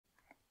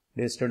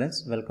Dear students,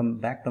 welcome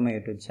back to my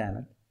YouTube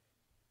channel.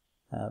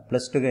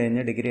 Plus 2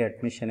 കഴിഞ്ഞ degree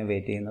അഡ്മിഷന്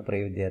wait ചെയ്യുന്ന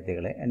പ്രിയ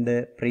വിദ്യാർത്ഥികളെ, എൻ്റെ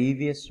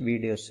പ്രീവിയസ്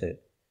വീഡിയോസ്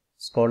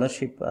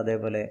സ്കോളർഷിപ്പ്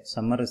അതേപോലെ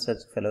സമ്മർ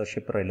റിസർച്ച്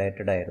ഫെലോഷിപ്പ്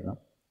റിലേറ്റഡ് ആയിരുന്നു.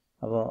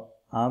 അപ്പോൾ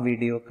ആ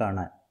വീഡിയോ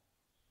കാണാൻ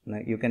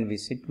you can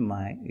visit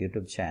my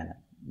YouTube channel.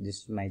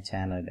 This is my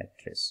channel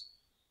address.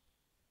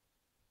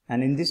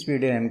 And in this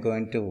video I am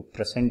going to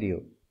present you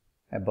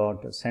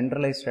about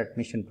centralized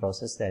admission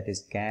process, that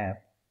is CAP,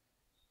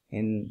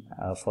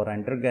 for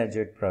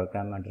undergraduate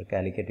program under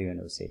Calicut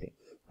University.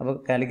 അപ്പോൾ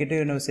കാലിക്കറ്റ്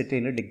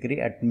യൂണിവേഴ്സിറ്റിയിൽ degree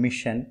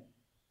admission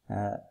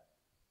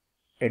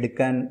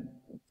എടുക്കാൻ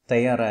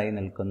തയ്യാറായി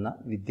നിൽക്കുന്ന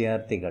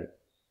വിദ്യാർത്ഥികൾ,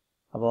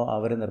 അപ്പോൾ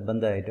അവർ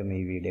നിർബന്ധമായിട്ടും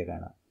ഈ video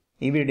കാണാം.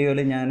 ഈ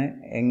വീഡിയോയിൽ ഞാൻ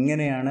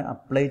എങ്ങനെയാണ്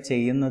അപ്ലൈ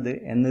ചെയ്യുന്നത്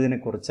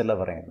എന്നതിനെക്കുറിച്ചല്ല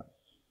പറയുന്നത്.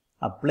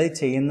 അപ്ലൈ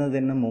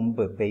ചെയ്യുന്നതിന്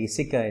മുമ്പ്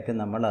ബേസിക്കായിട്ട്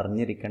നമ്മൾ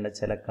അറിഞ്ഞിരിക്കേണ്ട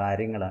ചില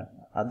കാര്യങ്ങളാണ്.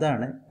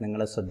 അതാണ്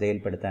നിങ്ങളെ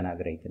ശ്രദ്ധയിൽപ്പെടുത്താൻ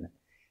ആഗ്രഹിക്കുന്നത്.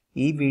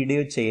 ഈ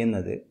വീഡിയോ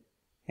ചെയ്യുന്നത്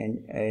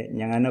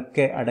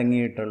ഞാനൊക്കെ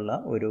അടങ്ങിയിട്ടുള്ള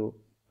ഒരു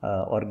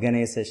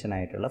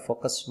ഓർഗനൈസേഷനായിട്ടുള്ള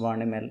ഫോക്കസ്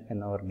വാണിമെൽ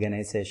എന്ന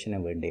ഓർഗനൈസേഷന്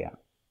വേണ്ടിയാണ്.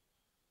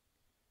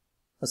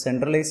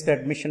 സെൻട്രലൈസ്ഡ്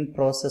അഡ്മിഷൻ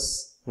പ്രോസസ്സ്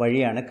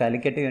വഴിയാണ്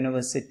കാലിക്കറ്റ്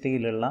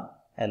യൂണിവേഴ്സിറ്റിയിലുള്ള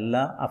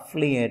എല്ലാ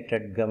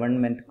affiliated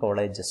government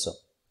കോളേജസും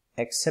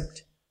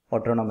except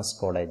autonomous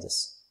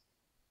colleges,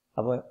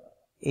 അപ്പോൾ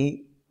ഈ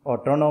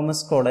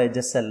ഓട്ടോണോമസ്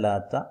കോളേജസ്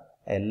അല്ലാത്ത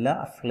എല്ലാ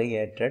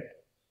അഫിലിയേറ്റഡ്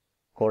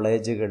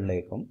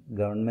കോളേജുകളിലേക്കും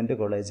ഗവൺമെൻറ്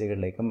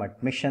കോളേജുകളിലേക്കും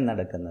അഡ്മിഷൻ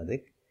നടക്കുന്നത്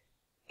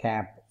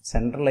CAP,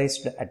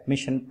 സെൻട്രലൈസ്ഡ്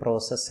അഡ്മിഷൻ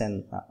പ്രോസസ്സ്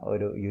എന്ന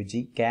ഒരു UG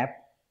CAP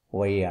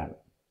വഴിയാണ്.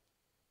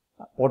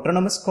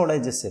 Autonomous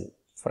കോളേജസിൽ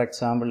for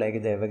example like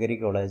Devagiri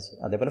college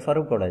അതേപോലെ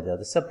ഫറൂഖ് കോളേജ്,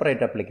 അത്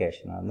സെപ്പറേറ്റ്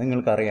അപ്ലിക്കേഷനാണ്,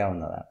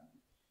 നിങ്ങൾക്കറിയാവുന്നതാണ്.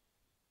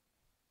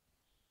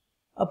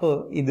 അപ്പോൾ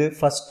ഇത്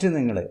ഫസ്റ്റ്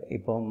നിങ്ങൾ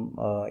ഇപ്പം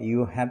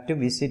you have to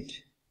visit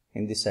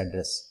in this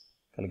address.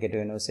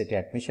 Calicut university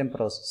admission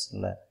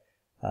പ്രോസസ്സിലുള്ള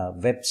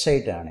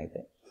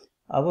വെബ്സൈറ്റാണിത്.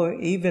 അപ്പോൾ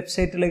ഈ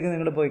വെബ്സൈറ്റിലേക്ക്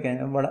നിങ്ങൾ പോയി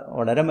കഴിഞ്ഞാൽ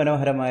വളരെ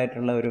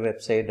മനോഹരമായിട്ടുള്ള ഒരു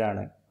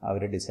വെബ്സൈറ്റാണ്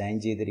അവർ ഡിസൈൻ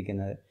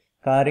ചെയ്തിരിക്കുന്നത്.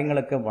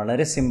 കാര്യങ്ങളൊക്കെ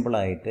വളരെ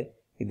സിമ്പിളായിട്ട്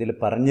ഇതിൽ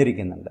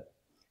പറഞ്ഞിരിക്കുന്നുണ്ട്.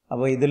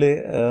 അപ്പോൾ ഇതിൽ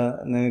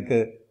നിങ്ങൾക്ക്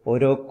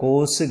ഓരോ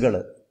കോഴ്സുകൾ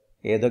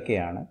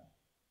ഏതൊക്കെയാണ്,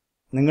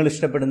 നിങ്ങൾ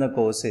ഇഷ്ടപ്പെടുന്ന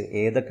കോഴ്സ്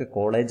ഏതൊക്കെ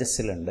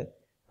കോളേജസിലുണ്ട്,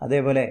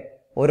 അതേപോലെ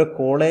ഓരോ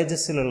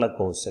കോളേജസിലുള്ള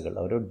കോഴ്സുകൾ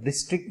ഓരോ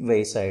ഡിസ്ട്രിക്ട്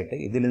വൈസ് ആയിട്ട്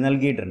ഇതിൽ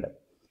നൽകിയിട്ടുണ്ട്.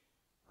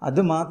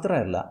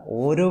 അതുമാത്രമല്ല,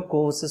 ഓരോ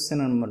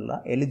കോഴ്സസിനുമുള്ള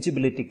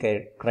എലിജിബിലിറ്റി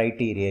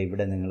ക്രൈറ്റീരിയ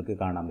ഇവിടെ നിങ്ങൾക്ക്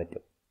കാണാൻ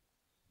പറ്റും.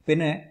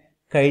 പിന്നെ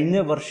കഴിഞ്ഞ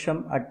വർഷം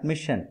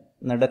അഡ്മിഷൻ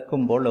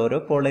നടക്കുമ്പോൾ ഓരോ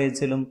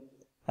കോളേജിലും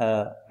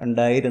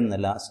ഉണ്ടായിരുന്ന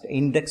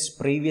last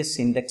previous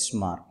index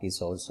mark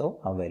is also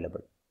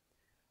available.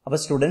 അപ്പോൾ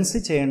സ്റ്റുഡൻസ്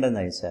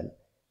ചെയ്യേണ്ടതെന്ന് വെച്ചാൽ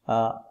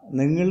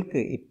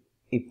നിങ്ങൾക്ക്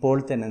ഇപ്പോൾ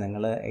തന്നെ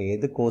നിങ്ങൾ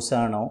ഏത്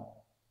കോഴ്സാണോ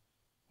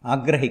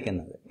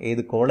ആഗ്രഹിക്കുന്നത്,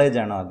 ഏത്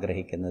കോളേജാണോ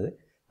ആഗ്രഹിക്കുന്നത്,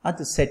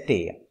 അത് സെറ്റ്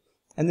ചെയ്യുക.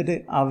 എന്നിട്ട്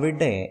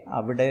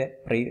അവിടെ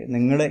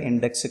നിങ്ങൾ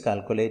ഇൻഡെക്സ്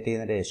കാൽക്കുലേറ്റ്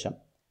ചെയ്തതിന് ശേഷം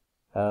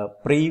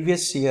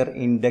previous year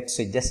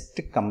index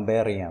just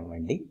compare ചെയ്യാൻ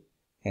വേണ്ടി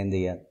എന്ത്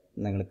ചെയ്യുക,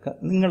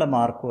 നിങ്ങളെ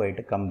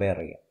മാർക്കുമായിട്ട് കമ്പയർ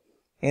ചെയ്യുക.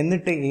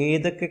 എന്നിട്ട്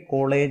ഏതൊക്കെ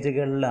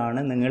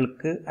കോളേജുകളിലാണ്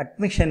നിങ്ങൾക്ക്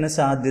അഡ്മിഷന്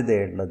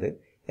സാധ്യതയുള്ളത്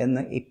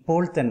എന്ന്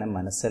ഇപ്പോൾ തന്നെ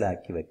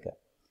മനസ്സിലാക്കി വെക്കുക.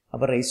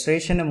 അപ്പോൾ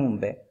രജിസ്ട്രേഷന്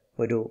മുമ്പേ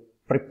ഒരു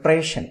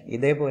പ്രിപ്പറേഷൻ,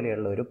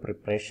 ഇതേപോലെയുള്ള ഒരു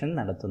പ്രിപ്പറേഷൻ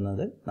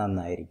നടത്തുന്നത്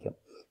നന്നായിരിക്കും.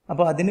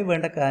 അപ്പോൾ അതിന്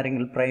വേണ്ട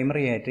കാര്യങ്ങൾ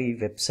പ്രൈമറി ആയിട്ട് ഈ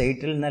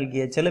വെബ്സൈറ്റിൽ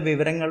നൽകിയ ചില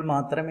വിവരങ്ങൾ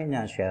മാത്രമേ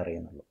ഞാൻ ഷെയർ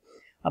ചെയ്യുന്നുള്ളൂ.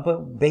 അപ്പോൾ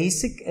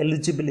ബേസിക്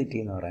എലിജിബിലിറ്റി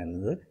എന്ന്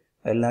പറയുന്നത്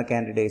എല്ലാ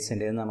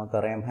കാൻഡിഡേറ്റ്സിൻ്റെയും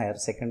നമുക്കറിയാം, ഹയർ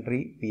സെക്കൻഡറി,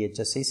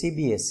 PHSC,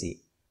 CBSE,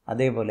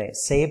 അതേപോലെ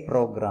സേ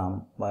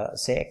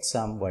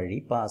എക്സാം വഴി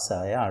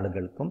പാസ്സായ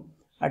ആളുകൾക്കും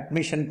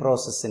അഡ്മിഷൻ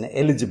പ്രോസസ്സിന്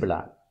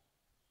എലിജിബിളാണ്.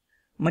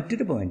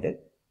 മറ്റൊരു point,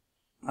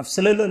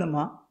 അഫ്സലുൽ Ulama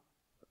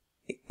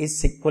is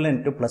equivalent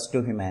to +2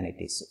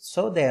 humanities,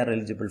 so they are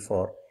eligible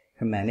for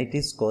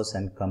humanities course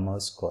and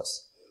commerce course.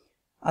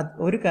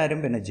 ഒരു കാര്യം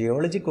പിന്നെ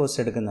ജിയോളജി കോഴ്സ്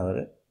എടുക്കുന്നവർ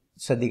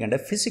ശ്രദ്ധിക്കേണ്ട,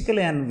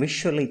 physically and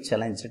visually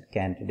challenged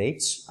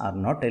candidates are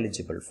not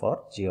eligible for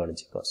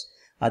geology course.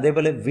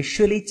 അതേപോലെ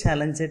visually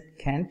challenged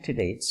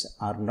candidates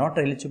are not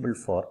eligible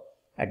for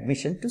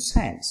admission two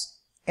science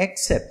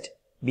except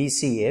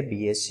BCA,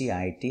 BSc,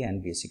 IT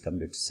and BSc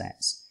computer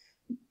science.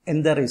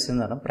 എന്താ reason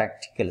എന്ന് പറഞ്ഞാൽ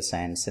practical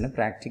സയൻസിന്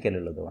practical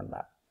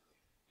ഉള്ളതുകൊണ്ടാണ്.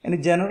 ഇനി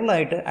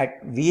ജനറലായിട്ട്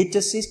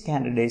VHSC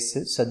candidates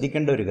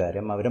ശ്രദ്ധിക്കേണ്ട ഒരു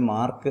കാര്യം, അവർ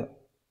mark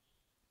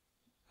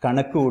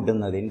കണക്ക്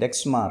കൂട്ടുന്നത്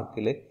ഇൻഡെക്സ്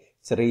മാർക്കിൽ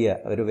ചെറിയ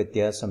ഒരു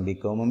വ്യത്യാസം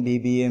BCom,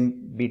 BBA,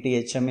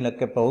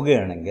 BTHMലൊക്കെ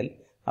പോവുകയാണെങ്കിൽ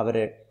അവർ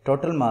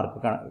ടോട്ടൽ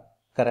മാർക്ക്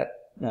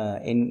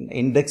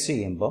ഇൻഡെക്സ്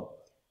ചെയ്യുമ്പോൾ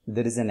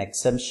there is an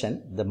exception,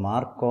 the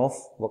mark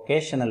of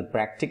vocational,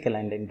 practical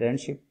and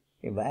internship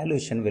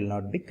evaluation will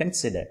not be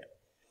considered.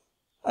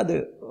 അത്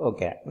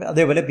ഓക്കെ.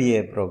 അതേപോലെ BA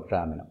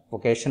പ്രോഗ്രാമിനും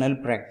vocational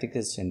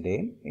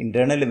പ്രാക്ടിക്കൽസിൻ്റെയും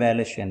internal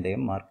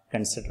ഇവാലുവേഷൻ്റെയും mark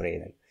consider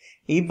ചെയ്യുന്നത്.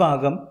 ഈ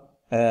ഭാഗം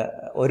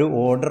ഒരു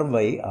ഓർഡർ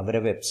വഴി അവരെ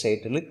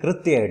വെബ്സൈറ്റിൽ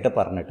കൃത്യമായിട്ട്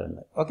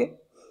പറഞ്ഞിട്ടുണ്ട്. ഓക്കെ.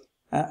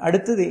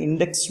 അടുത്തത്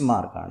ഇൻഡെക്സ്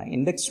മാർക്കാണ്.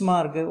 ഇൻഡെക്സ്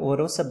മാർക്ക്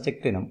ഓരോ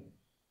സബ്ജക്റ്റിനും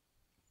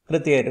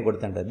കൃത്യമായിട്ട്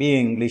കൊടുത്തിട്ടുണ്ട്. BA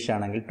ഇംഗ്ലീഷ്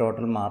ആണെങ്കിൽ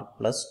total mark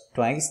plus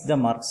twice the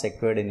mark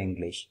secured in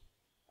English.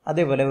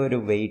 അതേപോലെ ഒരു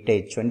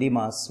weightage 20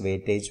 marks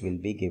weightage will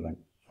be given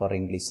for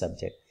English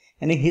subject.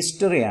 ഇനി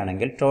ഹിസ്റ്ററി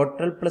ആണെങ്കിൽ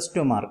total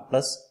 +2 mark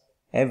plus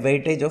A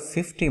weightage of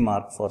 50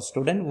 mark four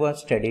student who have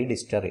studied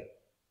history.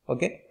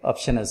 Okay,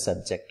 optional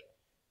subject.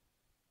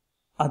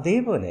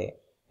 അതേപോലെ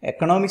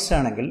economics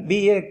ആണെങ്കിൽ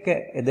BA ഒക്കെ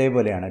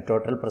ഇതേപോലെയാണ്.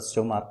 Total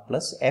 +2 mark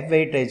plus A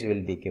weightage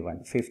will be given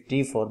 50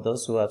 for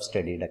those who have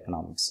studied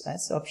economics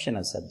as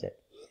optional subject.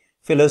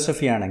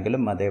 Philosophy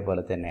ആണെങ്കിലും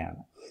അതേപോലെ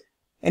തന്നെയാണ്.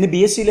 ഇനി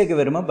BSc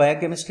വരുമ്പോൾ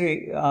biochemistry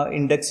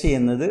index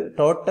ചെയ്യുന്നത്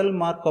total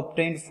mark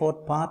obtained four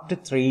part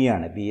 3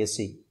 ആണ്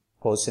BSc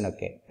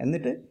കോഴ്സിനൊക്കെ.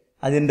 എന്നിട്ട്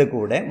അതിൻ്റെ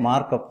കൂടെ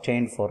mark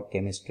obtained four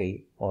chemistry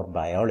or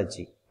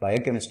biology.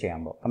 Biochemistry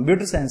ആകുമ്പോൾ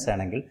കമ്പ്യൂട്ടർ സയൻസ്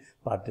ആണെങ്കിൽ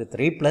part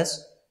 3 plus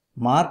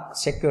mark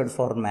secured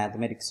four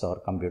mathematics or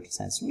computer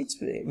science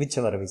which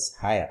ever is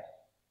higher.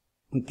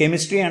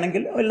 Chemistry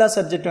ആണെങ്കിൽ എല്ലാ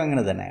സബ്ജക്റ്റും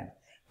അങ്ങനെ തന്നെയാണ്.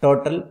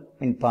 Total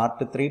in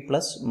part 3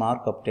 plus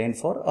mark obtained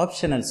four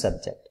optional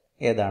subject.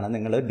 ഏതാണ്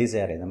നിങ്ങൾ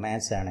desire ചെയ്യുന്നത്?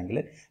 Maths ആണെങ്കിൽ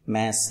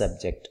മാത്സ്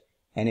സബ്ജക്റ്റ്.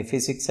 ഇനി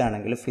ഫിസിക്സ്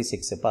ആണെങ്കിൽ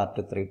physics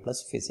part 3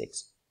 plus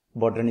physics.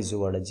 Botany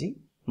zoology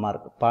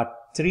mark part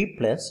 3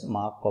 plus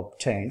mark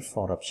obtained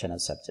four optional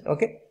subject.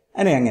 Okay,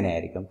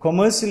 അങ്ങനെയായിരിക്കും.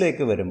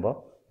 കൊമേഴ്സിലേക്ക് വരുമ്പോൾ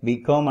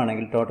BCom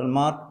ആണെങ്കിൽ total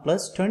mark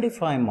plus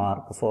 25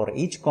 mark for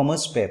each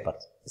commerce paper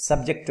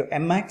subject to A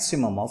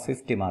maximum of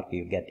 50 mark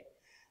you get.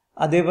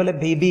 അതേപോലെ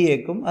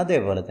BBAക്കും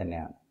അതേപോലെ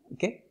തന്നെയാണ്.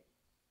 Okay,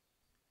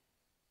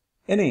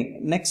 ഇനി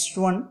next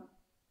one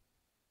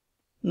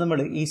നമ്മൾ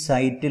ഈ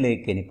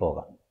സൈറ്റിലേക്ക് ഇനി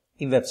പോകാം.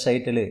 ഈ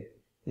വെബ്സൈറ്റിൽ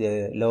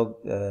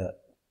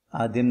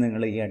ആദ്യം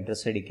നിങ്ങൾ ഈ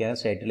അഡ്രസ്സ് അടിക്കുക.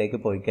 സൈറ്റിലേക്ക്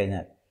പോയി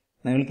കഴിഞ്ഞാൽ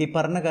നിങ്ങൾക്ക് ഈ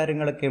പറഞ്ഞ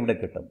കാര്യങ്ങളൊക്കെ ഇവിടെ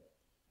കിട്ടും.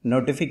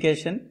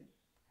 Notification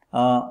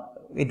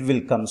it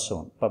will come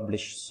soon,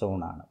 publish soon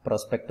ആണ്.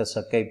 പ്രോസ്പെക്ടസ്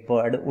ഒക്കെ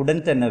ഇപ്പോൾ ഉടൻ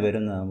തന്നെ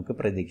വരുന്നത് നമുക്ക്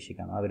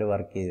പ്രതീക്ഷിക്കാം. അവർ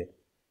വർക്ക്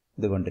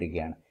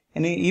ചെയ്തുകൊണ്ടിരിക്കുകയാണ്.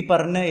 ഇനി ഈ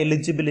പറഞ്ഞ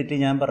എലിജിബിലിറ്റി,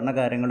 ഞാൻ പറഞ്ഞ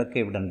കാര്യങ്ങളൊക്കെ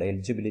ഇവിടെ ഉണ്ട്.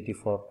 Eligibility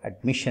for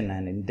admission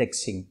and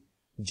indexing,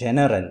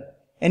 general.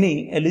 ഇനി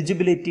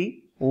എലിജിബിലിറ്റി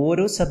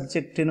ഓരോ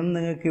സബ്ജക്റ്റിനും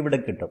നിങ്ങൾക്ക് ഇവിടെ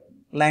കിട്ടും.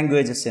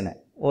 ലാംഗ്വേജസിന്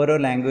ഓരോ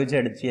ലാംഗ്വേജ്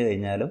അടിച്ചു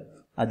കഴിഞ്ഞാലും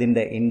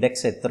അതിൻ്റെ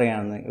ഇൻഡെക്സ്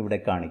എത്രയാണെന്ന് ഇവിടെ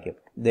കാണിക്കും.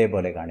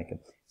 ഇതേപോലെ കാണിക്കും.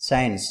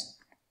 Science,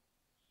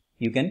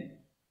 you can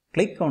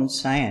click on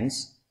science,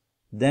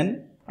 then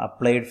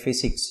applied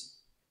physics.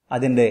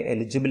 അതിൻ്റെ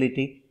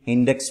eligibility,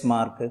 index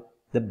mark,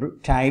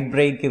 tie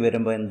break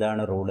വരുമ്പോൾ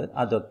എന്താണ് റൂള്,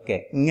 അതൊക്കെ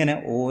ഇങ്ങനെ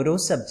ഓരോ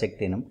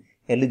സബ്ജക്റ്റിനും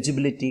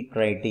എലിജിബിലിറ്റി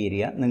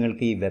ക്രൈറ്റീരിയ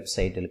നിങ്ങൾക്ക് ഈ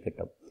വെബ്സൈറ്റിൽ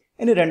കിട്ടും.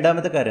 ഇനി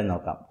രണ്ടാമത്തെ കാര്യം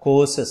നോക്കാം,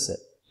 കോഴ്സസ്.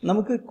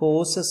 നമുക്ക്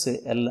കോഴ്സസ്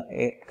എല്ലാം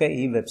ഒക്കെ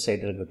ഈ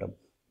വെബ്സൈറ്റിൽ കിട്ടും.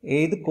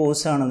 ഏത്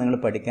കോഴ്സാണ് നിങ്ങൾ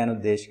പഠിക്കാൻ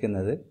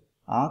ഉദ്ദേശിക്കുന്നത്,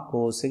 ആ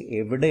കോഴ്സ്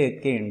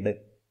എവിടെയൊക്കെ ഉണ്ട്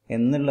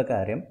എന്നുള്ള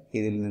കാര്യം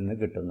ഇതിൽ നിന്ന്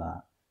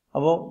കിട്ടുന്നതാണ്.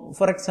 അപ്പോൾ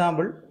for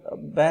example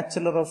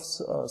bachelor of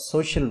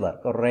social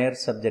work ഒരു റെയർ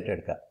സബ്ജക്റ്റ്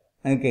എടുക്കുക.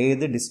 നിങ്ങൾക്ക്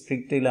ഏത്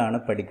ഡിസ്ട്രിക്റ്റിലാണ്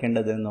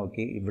പഠിക്കേണ്ടതെന്ന്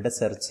നോക്കി ഇവിടെ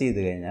സെർച്ച് ചെയ്ത്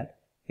കഴിഞ്ഞാൽ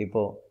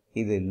ഇപ്പോൾ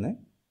ഇതിൽ നിന്ന്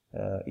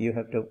you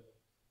have to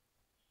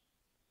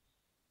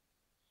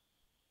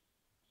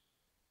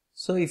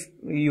so if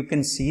you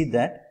can see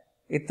that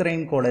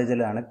ഇത്രയും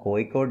കോളേജിലാണ്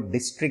കോഴിക്കോട്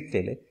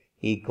ഡിസ്ട്രിക്റ്റിൽ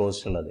ഈ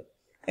കോഴ്സ് ഉള്ളത്.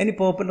 ഇനി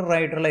പോപ്പുലർ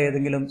ആയിട്ടുള്ള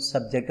ഏതെങ്കിലും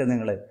സബ്ജക്റ്റ്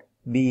നിങ്ങൾ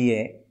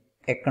BA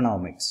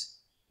economics,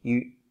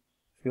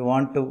 you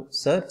want to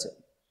search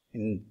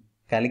in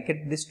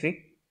Calicut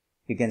district,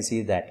 you can see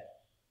that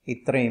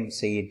ഇത്രയും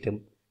സീറ്റും.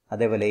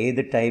 അതേപോലെ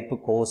ഏത് ടൈപ്പ്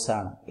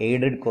കോഴ്സാണ്,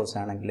 എയ്ഡഡ് കോഴ്സ്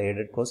ആണെങ്കിൽ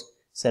എയ്ഡഡ് കോഴ്സ്,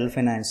 സെൽഫ്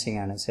ഫിനാൻസിങ്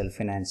ആണ് സെൽഫ്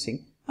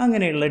ഫിനാൻസിങ്,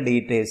 അങ്ങനെയുള്ള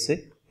ഡീറ്റെയിൽസ്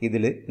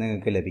ഇതിൽ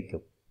നിങ്ങൾക്ക്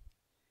ലഭിക്കും.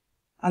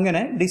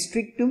 അങ്ങനെ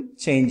ഡിസ്ട്രിക്റ്റും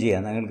ചേഞ്ച്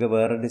ചെയ്യാം. നിങ്ങൾക്ക്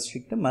വേറെ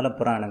ഡിസ്ട്രിക്റ്റ്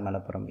മലപ്പുറം ആണെങ്കിൽ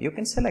Malappuram, you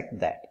can select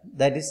that.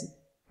 That is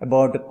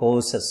about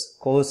courses.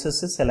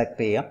 Courses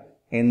select ചെയ്യാം,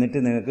 എന്നിട്ട്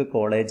നിങ്ങൾക്ക്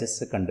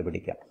കോളേജസ്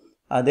കണ്ടുപിടിക്കാം.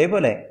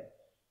 അതേപോലെ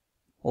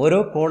ഓരോ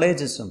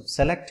കോളേജസും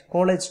select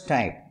college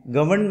type,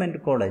 government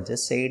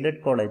colleges,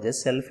 aided colleges,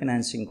 self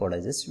financing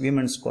colleges,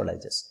 women's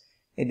colleges,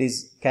 it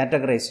is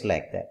categorised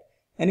like that.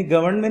 ഇനി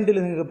ഗവൺമെൻറ്റിൽ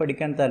നിങ്ങൾക്ക്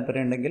പഠിക്കാൻ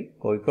താല്പര്യമുണ്ടെങ്കിൽ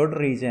കോഴിക്കോട്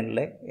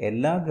റീജിയനിലെ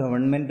എല്ലാ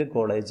ഗവൺമെൻറ്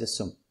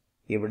കോളേജസും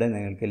ഇവിടെ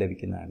നിങ്ങൾക്ക്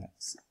ലഭിക്കുന്നതാണ്.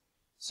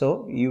 So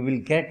you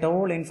will get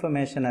all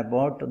information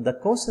about the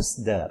courses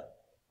there.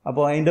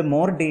 അപ്പോൾ അതിൻ്റെ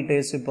മോർ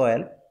ഡീറ്റെയിൽസ്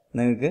പോയാൽ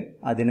നിങ്ങൾക്ക്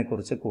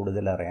അതിനെക്കുറിച്ച്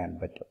കൂടുതൽ അറിയാൻ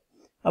പറ്റും.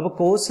 അപ്പോൾ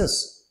courses,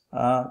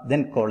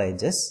 then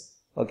colleges.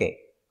 Okay,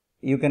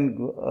 you can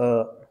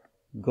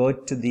go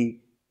to the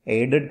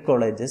aided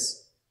colleges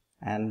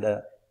and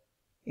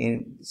in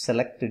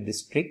select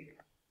district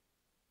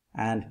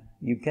and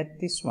you get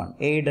this one.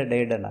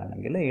 aided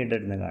ആണെങ്കിൽ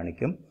aided എന്ന്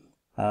കാണിക്കും.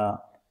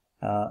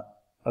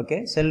 ഓക്കെ,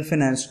 സെൽഫ്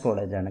ഫിനാൻസ്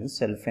കോളേജ് ആണെങ്കിൽ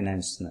സെൽഫ്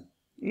ഫിനാൻസ് എന്ന്.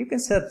 You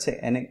can search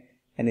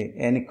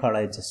any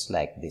colleges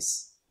like this.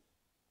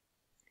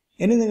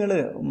 ഇനി നിങ്ങൾ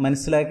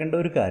മനസ്സിലാക്കേണ്ട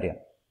ഒരു കാര്യം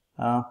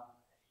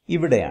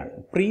ഇവിടെയാണ്,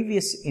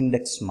 പ്രീവിയസ്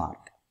ഇൻഡെക്സ്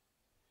മാർക്ക്.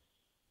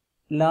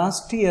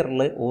 ലാസ്റ്റ്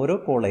ഇയറിൽ ഓരോ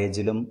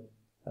കോളേജിലും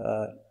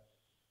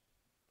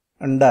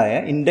ഉണ്ടായ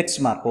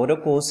ഇൻഡെക്സ് മാർക്ക്, ഓരോ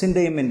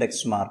കോഴ്സിൻ്റെയും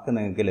ഇൻഡെക്സ് മാർക്ക്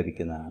നിങ്ങൾക്ക്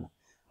ലഭിക്കുന്നതാണ്.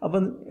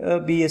 അപ്പം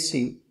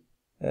BSc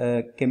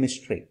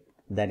chemistry,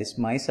 that is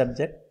my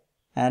subject,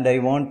 and I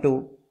want to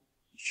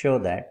show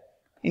that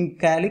in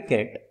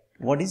Calicut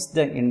what is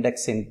the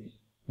index in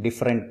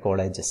different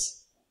colleges.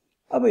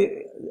 അപ്പോൾ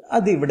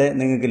അതിവിടെ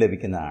നിങ്ങൾക്ക്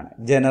ലഭിക്കുന്നതാണ്.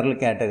 ജനറൽ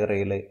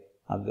കാറ്റഗറിയിൽ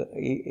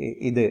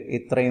ഇത്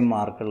ഇത്രയും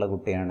മാർക്കുള്ള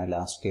കുട്ടിയാണ്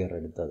ലാസ്റ്റ് ഇയർ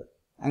എടുത്തത്.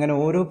 അങ്ങനെ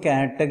ഓരോ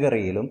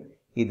കാറ്റഗറിയിലും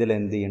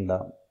ഇതിലെന്ത്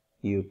ചെയ്യുന്നുണ്ടാവും,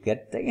 you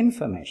get the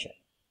information.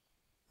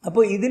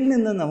 അപ്പോൾ ഇതിൽ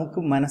നിന്ന് നമുക്ക്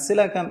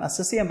മനസ്സിലാക്കാൻ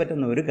അസസ് ചെയ്യാൻ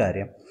പറ്റുന്ന ഒരു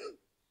കാര്യം,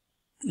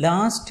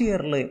 ലാസ്റ്റ്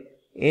ഇയറിൽ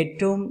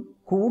ഏറ്റവും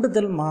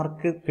കൂടുതൽ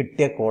മാർക്ക്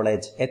കിട്ടിയ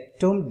കോളേജ്,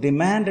 ഏറ്റവും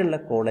ഡിമാൻഡുള്ള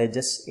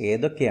കോളേജസ്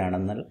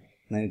ഏതൊക്കെയാണെന്ന്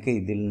നിങ്ങൾക്ക്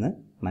ഇതിൽ നിന്ന്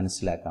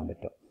മനസ്സിലാക്കാൻ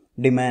പറ്റും.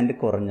 ഡിമാൻഡ്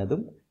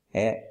കുറഞ്ഞതും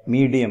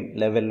മീഡിയം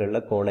ലെവലിലുള്ള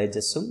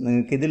കോളേജസും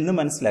നിങ്ങൾക്ക് ഇതിൽ നിന്ന്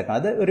മനസ്സിലാക്കാം.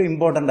 അത് ഒരു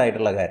ഇമ്പോർട്ടൻ്റ്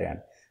ആയിട്ടുള്ള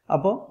കാര്യമാണ്.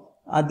 അപ്പോൾ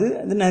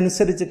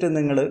അതിനനുസരിച്ചിട്ട്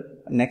നിങ്ങൾ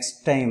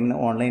നെക്സ്റ്റ് ടൈമിന്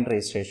ഓൺലൈൻ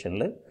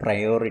രജിസ്ട്രേഷനിൽ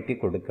പ്രയോറിറ്റി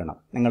കൊടുക്കണം.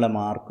 നിങ്ങളെ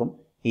മാർക്കും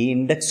ഈ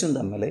ഇൻഡെക്സും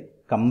തമ്മിൽ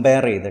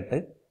കമ്പയർ ചെയ്തിട്ട്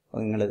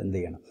നിങ്ങൾ എന്ത്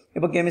ചെയ്യണം.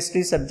 ഇപ്പോൾ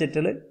കെമിസ്ട്രി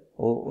സബ്ജക്റ്റിൽ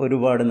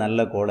ഒരുപാട്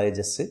നല്ല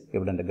കോളേജസ്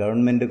ഇവിടെ ഉണ്ട്.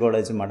 ഗവൺമെൻറ്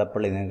കോളേജ്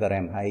മടപ്പള്ളി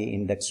നിങ്ങൾക്കറിയാം, ഹൈ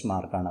ഇൻഡെക്സ്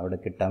മാർക്കാണ് അവിടെ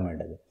കിട്ടാൻ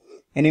വേണ്ടത്.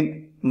 ഇനി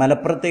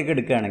മലപ്പുറത്തേക്ക്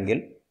എടുക്കുകയാണെങ്കിൽ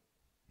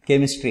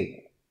കെമിസ്ട്രി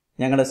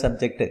ഞങ്ങളുടെ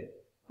സബ്ജക്റ്റ്,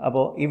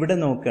 അപ്പോൾ ഇവിടെ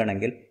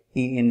നോക്കുകയാണെങ്കിൽ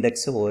ഈ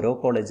ഇൻഡെക്സ് ഓരോ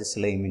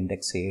കോളേജസിലെയും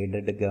ഇൻഡെക്സ്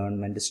എയ്ഡഡ്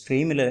ഗവൺമെൻറ്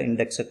സ്ട്രീമിലെ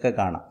ഇൻഡെക്സ് ഒക്കെ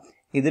കാണാം.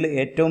 ഇതിൽ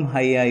ഏറ്റവും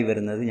ഹൈ ആയി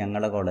വരുന്നത്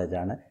ഞങ്ങളുടെ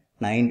കോളേജാണ്,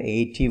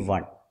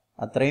 981.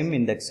 അത്രയും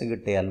ഇൻഡെക്സ്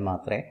കിട്ടിയാൽ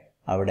മാത്രമേ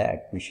അവിടെ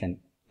അഡ്മിഷൻ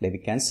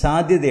ലഭിക്കാൻ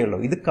സാധ്യതയുള്ളൂ.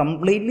 ഇത്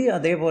കംപ്ലീറ്റ്ലി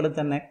അതേപോലെ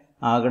തന്നെ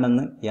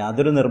ആകണമെന്ന്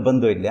യാതൊരു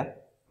നിർബന്ധമില്ല.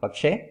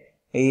 പക്ഷേ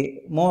ഈ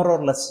more or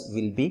less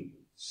will be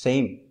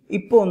same.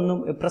 ഇപ്പോൾ ഒന്നും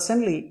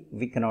presently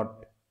we cannot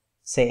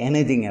say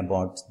anything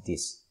about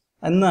this.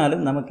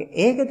 എന്നാലും നമുക്ക്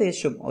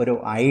ഏകദേശം ഒരു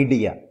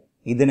ഐഡിയ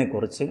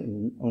ഇതിനെക്കുറിച്ച്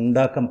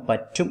ഉണ്ടാക്കാൻ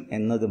പറ്റും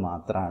എന്നത്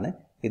മാത്രമാണ്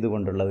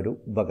ഇതുകൊണ്ടുള്ള ഒരു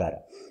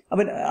ഉപകാരം.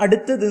 അപ്പം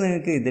അടുത്തത്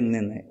നിങ്ങൾക്ക് ഇതിൽ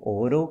നിന്ന്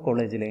ഓരോ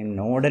കോളേജിലെയും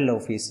നോഡൽ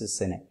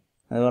ഓഫീസേഴ്സിനെ,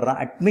 എന്ന് പറഞ്ഞാൽ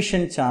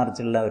അഡ്മിഷൻ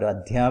ചാർജുള്ള ഒരു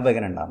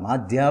അധ്യാപകനുണ്ടാകും. ആ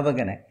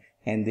അധ്യാപകനെ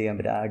എന്ത് ചെയ്യാൻ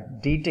പറ്റും, ആ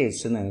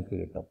ഡീറ്റെയിൽസ് നിങ്ങൾക്ക്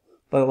കിട്ടും.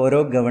 ഇപ്പോൾ ഓരോ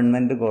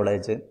ഗവൺമെൻറ്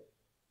കോളേജ്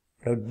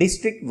ഒരു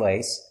ഡിസ്ട്രിക്ട്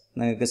വൈസ്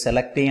നിങ്ങൾക്ക്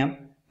സെലക്ട് ചെയ്യാം.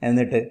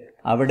 എന്നിട്ട്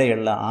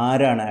അവിടെയുള്ള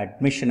ആരാണ്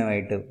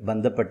അഡ്മിഷനുമായിട്ട്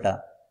ബന്ധപ്പെട്ട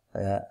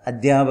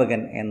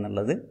അധ്യാപകൻ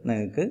എന്നുള്ളത്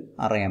നിങ്ങൾക്ക്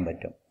അറിയാൻ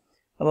പറ്റും.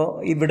 അപ്പോൾ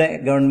ഇവിടെ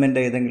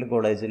ഗവൺമെൻറ് ഏതെങ്കിലും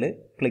കോളേജിൽ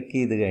ക്ലിക്ക്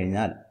ചെയ്ത്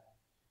കഴിഞ്ഞാൽ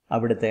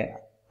അവിടുത്തെ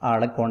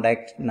ആളെ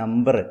കോണ്ടാക്ട്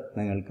നമ്പർ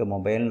നിങ്ങൾക്ക്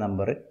മൊബൈൽ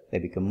നമ്പർ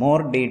ലഭിക്കും. More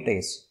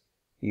details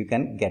you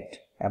can get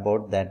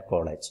about that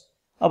college.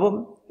 അപ്പം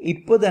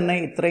ഇപ്പോൾ തന്നെ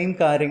ഇത്രയും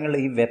കാര്യങ്ങൾ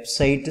ഈ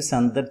വെബ്സൈറ്റ്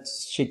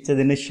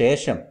സന്ദർശിച്ചതിന്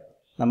ശേഷം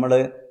നമ്മൾ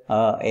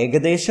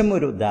ഏകദേശം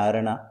ഒരു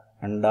ധാരണ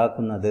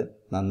ഉണ്ടാക്കുന്നത്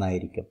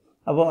നന്നായിരിക്കും.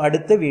 അപ്പോൾ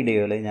അടുത്ത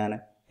വീഡിയോയിൽ ഞാൻ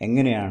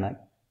എങ്ങനെയാണ്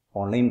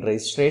ഓൺലൈൻ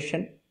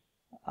രജിസ്ട്രേഷൻ,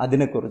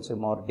 അതിനെക്കുറിച്ച്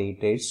മോർ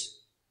ഡീറ്റെയിൽസ്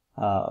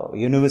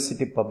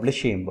യൂണിവേഴ്സിറ്റി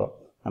പബ്ലിഷ് ചെയ്യുമ്പോൾ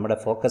നമ്മുടെ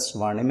ഫോക്കസ്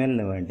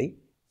 1 വേണ്ടി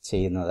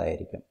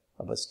ചെയ്യുന്നതായിരിക്കും.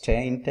 അപ്പോൾ stay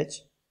in touch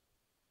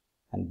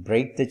and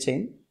break the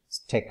chain,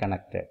 stay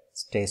connected,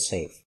 stay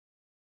safe.